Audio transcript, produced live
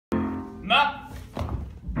Map.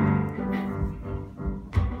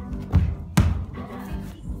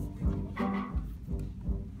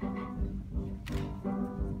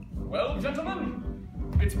 Well, gentlemen,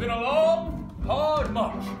 it's been a long, hard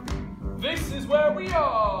march. This is where we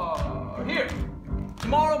are. Here.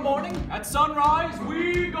 Tomorrow morning, at sunrise,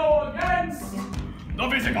 we go against the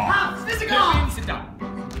Visigoths. Visigoths! Sit down.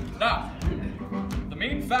 Now, the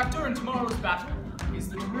main factor in tomorrow's battle is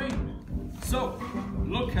the terrain. So,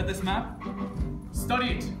 look at this map.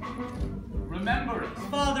 Study it. Remember it.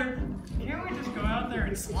 Father, can't we just go out there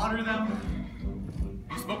and slaughter them?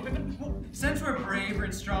 You spoke, Pippin? Since we're braver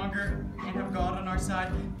and stronger and have God on our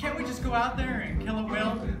side, can't we just go out there and kill a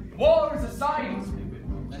will? War is a science,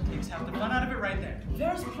 Pippin. That takes half the fun out of it right there.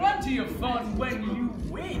 There's plenty of fun when you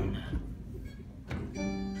win.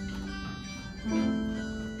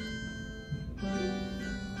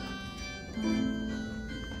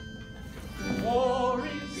 War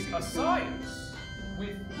is a science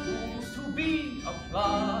with rules to be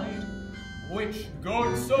applied, which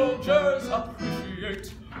good soldiers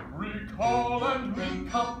appreciate, recall and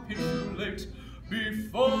recapitulate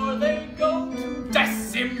before they go to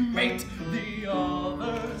decimate the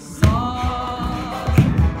other side.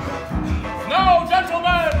 Now,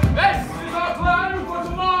 gentlemen, this is our plan for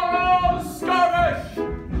tomorrow's skirmish.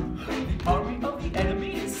 The army of the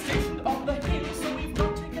enemy is stationed on the hill, so we've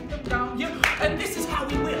got to get them down here, and this is how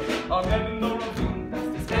we will. Our men in the ravine, that's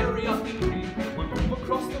this area in green, will move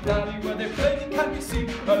across the valley where their planing can be seen,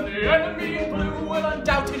 and the enemy in blue will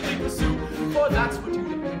undoubtedly pursue, for that's what you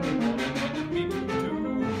depend on and we can do.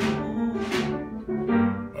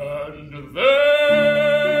 And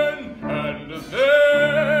then, gentlemen,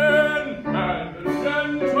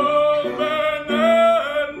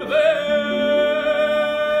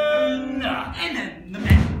 And then the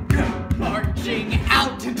men come marching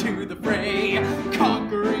out into the fray,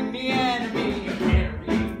 conquering the enemy,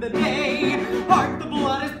 carrying the day. Hark, the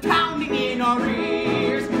blood is pounding in our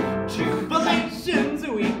ears. Jubilations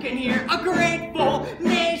we can hear, a grateful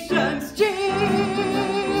nation's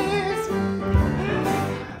cheers.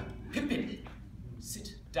 Pippin,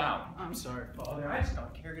 sit down. I'm sorry, Father, I just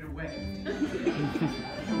got carried away.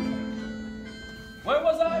 Where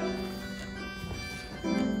was I?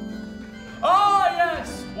 Ah,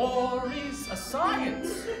 yes, war is a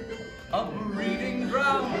science, a breeding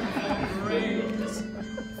ground for brains.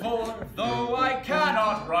 For though I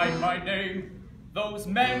cannot write my name, those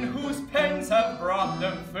men whose pens have brought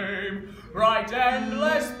them fame write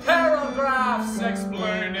endless paragraphs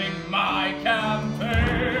explaining my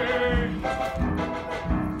campaign.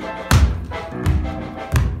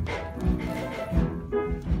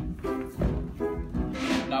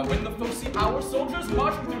 Now when the foe see our soldiers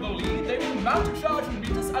marching through the lead, they will mount a charge and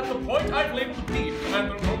meet us at the point I've labeled B, and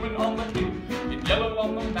the Roman on the hill, in yellow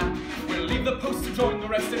on the map. We'll leave the post to join the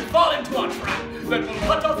rest and fall into our trap. Then we'll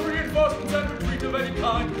hunt off reinforcements and retreat of any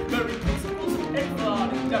kind, bearing principles of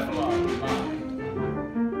Enfilade and Defilade in mind.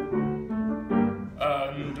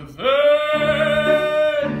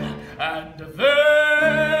 And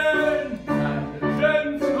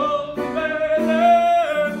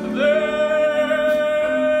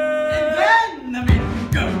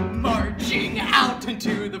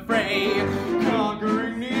into the fray,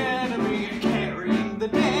 conquering the enemy and carrying the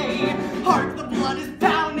day. Hark, the blood is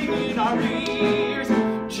pounding in our ears.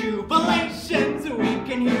 Jubilations we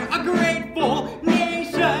can hear, a grateful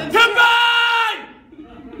nation. Goodbye!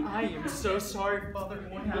 I am so sorry, Father.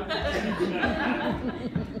 What happened?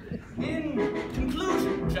 In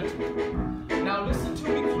conclusion, gentlemen, now listen to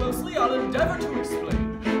me closely. I'll endeavor to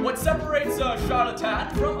explain what separates a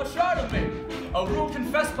charlatan from a charlemagne. A rule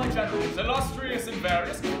confessed by generals, illustrious and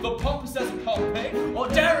various, though pompous as a Pompey, or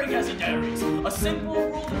daring as a Darius. A simple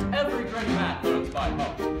rule that every great man learns by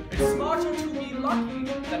heart. It's smarter to be lucky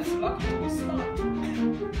than it's lucky to be smart.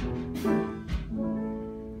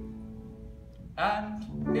 And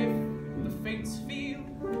if the fates feel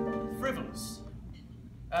frivolous,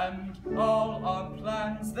 and all our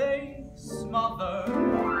plans they smother,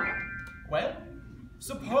 well,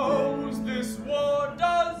 suppose this war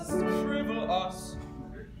does shrivel us,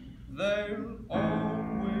 there'll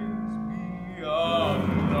always be a